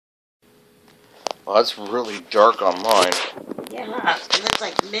Well, that's really dark on mine. Yeah, it looks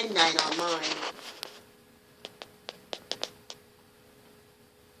like midnight on mine.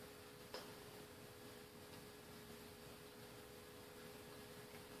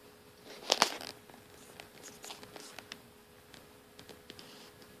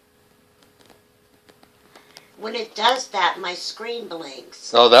 When it does that, my screen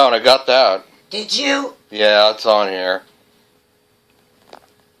blinks. Oh, that one, I got that. Did you? Yeah, it's on here.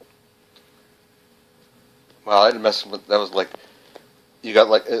 Wow, I didn't mess with that. Was like, you got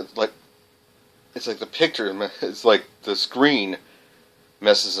like, it's like the picture, it's like the screen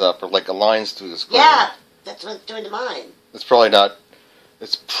messes up or like aligns through the screen. Yeah, that's what it's doing to mine. It's probably not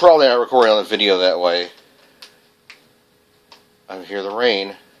recording on the video that way. I hear the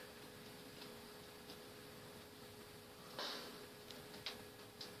rain.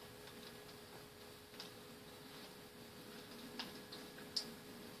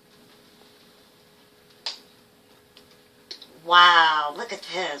 Wow, look at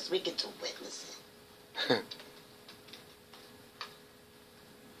this. We get to witness it.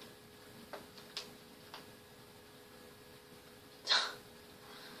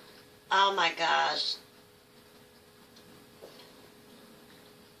 Oh my gosh.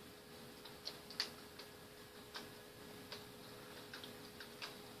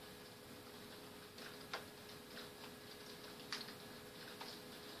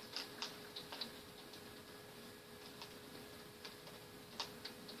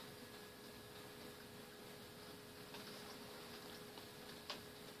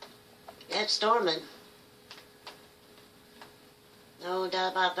 It's storming. No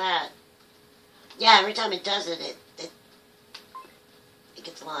doubt about that. Yeah, every time it does it, it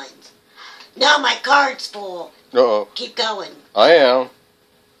gets lines. No, my card's full. Uh-oh. Keep going. I am.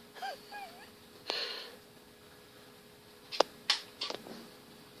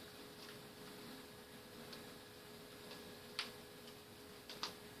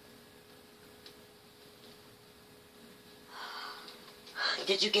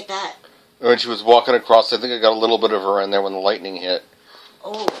 Did you get that? When she was walking across, I think I got a little bit of her in there when the lightning hit.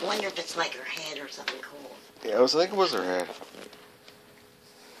 Oh, I wonder if it's like her head or something cool. Yeah, I think it was her head.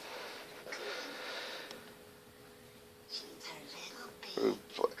 Ooh,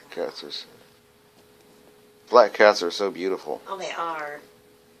 black cats are so beautiful. Oh, they are.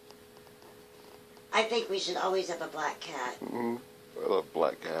 I think we should always have a black cat. Mm-hmm. I love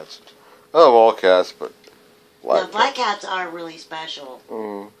black cats. I love all cats, but black cats are really special.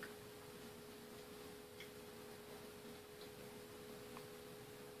 Mm.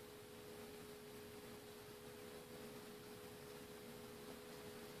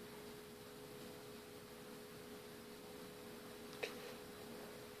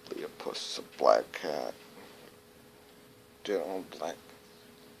 Be a puss, a black cat. Dead on black.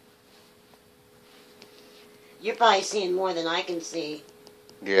 You're probably seeing more than I can see.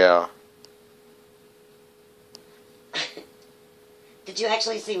 Yeah. Did you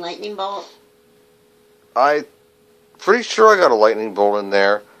actually see lightning bolt? I pretty sure I got a lightning bolt in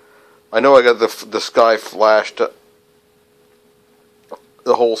there. I know I got the sky flashed up.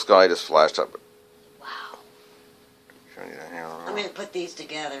 The whole sky just flashed up. Wow. I'm going to put these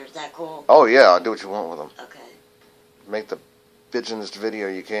together. Is that cool? Oh yeah, I'll do what you want with them. Okay. Make the bitchin'est video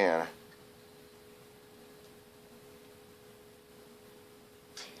you can.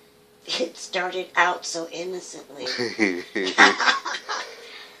 It started out so innocently.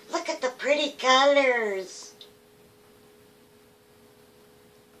 Look at the pretty colors.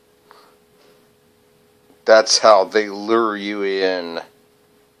 That's how they lure you in.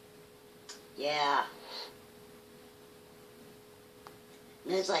 Yeah.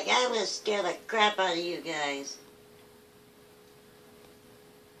 And it's like, I'm going to scare the crap out of you guys.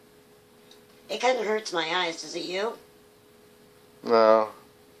 It kind of hurts my eyes. Is it you? No.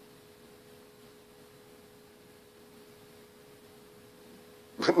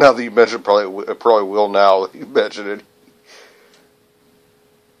 But now that you mention it, probably will now that you mention it.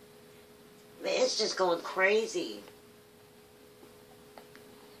 It's just going crazy.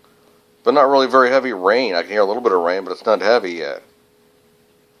 But not really very heavy rain. I can hear a little bit of rain, but it's not heavy yet.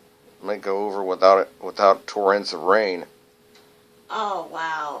 It might go over without torrents of rain. Oh,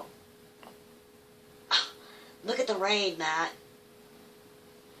 wow. Look at the rain, Matt.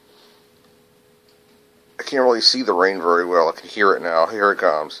 I can't really see the rain very well. I can hear it now. Here it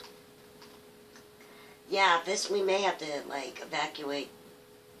comes. Yeah, we may have to, like, evacuate.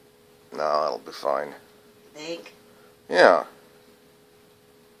 No, that'll be fine. Think? Yeah.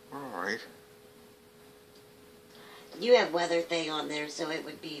 Alright. You have weather thing on there, so it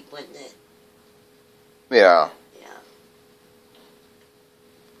would be, wouldn't it? Yeah. Yeah.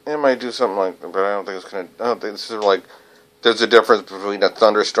 It might do something like that, but I don't think it's gonna. I don't think this is like. There's a difference between a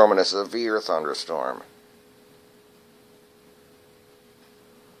thunderstorm and a severe thunderstorm.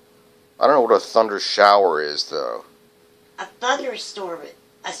 I don't know what a thunder shower is, though. A thunderstorm,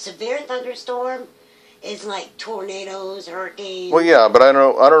 a severe thunderstorm, is like tornadoes, hurricanes. Well, yeah, but I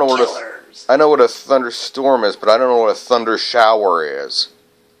don't know what killers. I know what a thunderstorm is, but I don't know what a thunder shower is.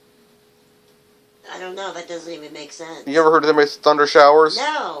 I don't know. That doesn't even make sense. You ever heard of them as thunder showers?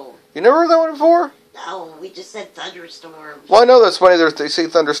 No. You never heard that one before? No, we just said thunderstorm. Well, I know that's funny. They say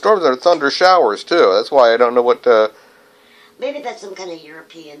thunderstorms and thunder showers too. That's why I don't know what. Maybe that's some kind of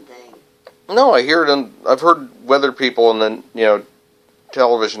European thing. No, I hear it. I've heard weather people and then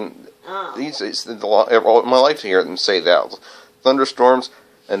television. Oh. These all my life to hear them say that thunderstorms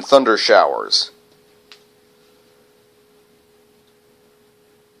and thunder showers.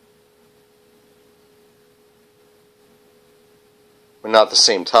 But not at the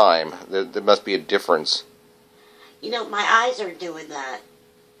same time. There must be a difference. You know, my eyes are doing that.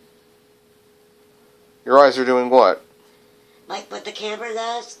 Your eyes are doing what? Like what the camera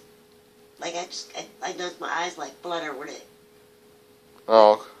does. Like I notice my eyes like flutter when it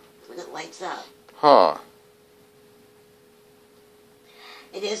lights up. Huh.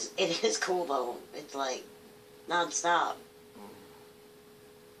 It is cool though. It's like non-stop.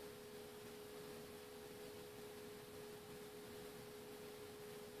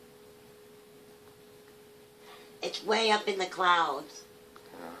 It's way up in the clouds.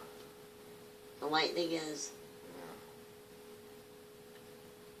 Yeah. The lightning is.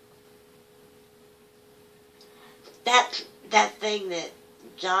 That thing that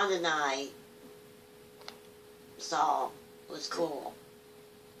John and I saw was cool.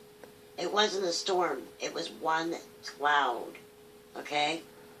 It wasn't a storm. It was one cloud. Okay?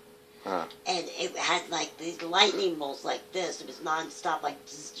 Huh. And it had like these lightning bolts like this. It was non-stop, like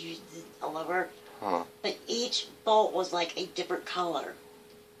all over. Huh. But each bolt was like a different color.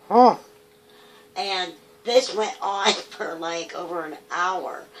 Huh. And this went on for like over an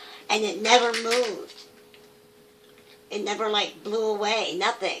hour. And it never moved. It never like blew away.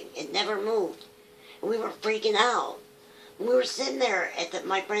 Nothing. It never moved. And we were freaking out. And we were sitting there at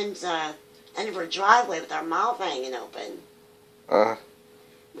my friend's end of her driveway with our mouth hanging open.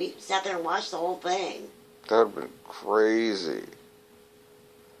 We sat there and watched the whole thing. That would have been crazy.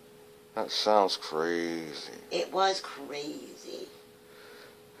 That sounds crazy. It was crazy.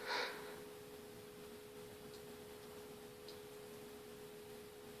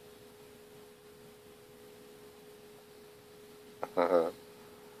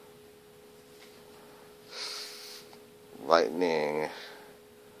 Lightning.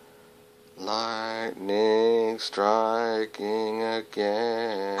 Lightning striking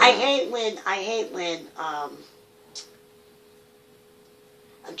again. I hate when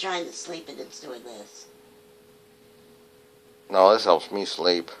I'm trying to sleep and it's doing this. No, this helps me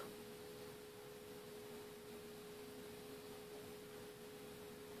sleep.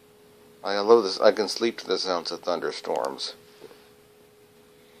 I love this. I can sleep to the sounds of thunderstorms.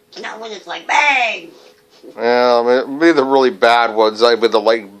 Not when it's like bang. Well, maybe the really bad ones, like with the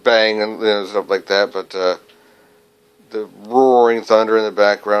light bang and stuff like that. But the roaring thunder in the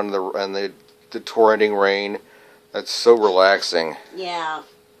background and the torrenting rain, that's so relaxing. Yeah.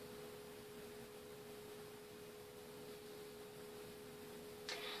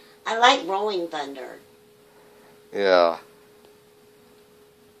 I like rolling thunder. Yeah.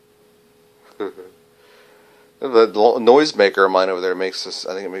 The noisemaker of mine over there makes this.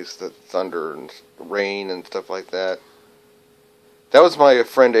 I think it makes the thunder and rain and stuff like that. That was my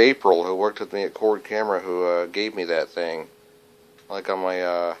friend April, who worked with me at Cord Camera, who gave me that thing, like on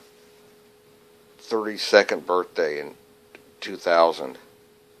my 32nd birthday in 2000.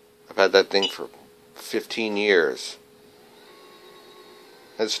 I've had that thing for 15 years.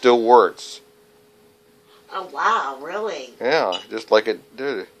 It still works. Oh wow, really? Yeah, just like it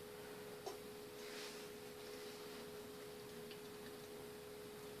did.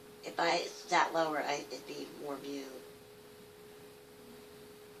 If I sat lower, it'd be more view.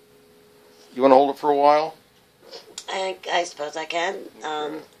 You want to hold it for a while? I suppose I can.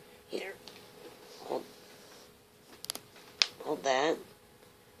 Here. Hold that.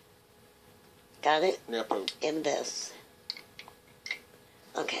 Got it? Yep. In this.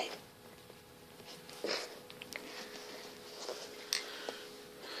 Okay.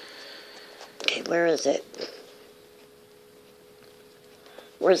 Okay, where is it?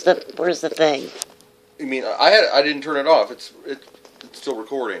 Where's the thing? You mean I didn't turn it off. It's still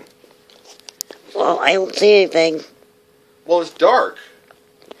recording. Well, I don't see anything. Well, it's dark.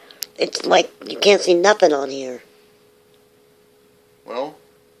 It's like you can't see nothing on here. Well,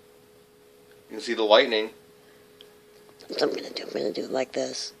 You can see the lightning. That's what I'm gonna do. I'm gonna do it like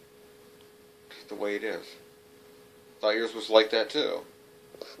this. Just the way it is. Thought yours was like that too.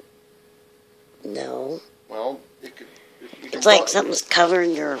 No. Well, it could. It's like something's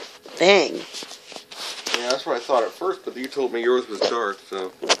covering your thing. Yeah, that's what I thought at first, but you told me yours was dark,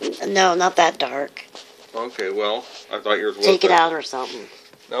 so. No, not that dark. Okay, well, I thought yours was. Take it out or something.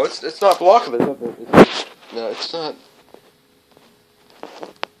 No, it's not blocking it. No, it's not.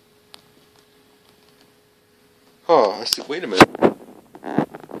 Huh? I see. Wait a minute.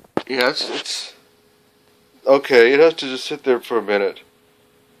 Yeah, it's. Okay, it has to just sit there for a minute.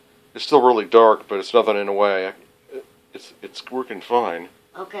 It's still really dark, but it's nothing in the way. It's working fine.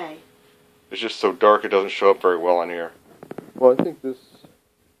 Okay. It's just so dark it doesn't show up very well in here. Well, I think this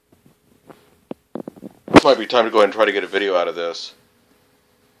might be time to go ahead and try to get a video out of this.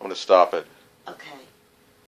 I'm going to stop it. Okay.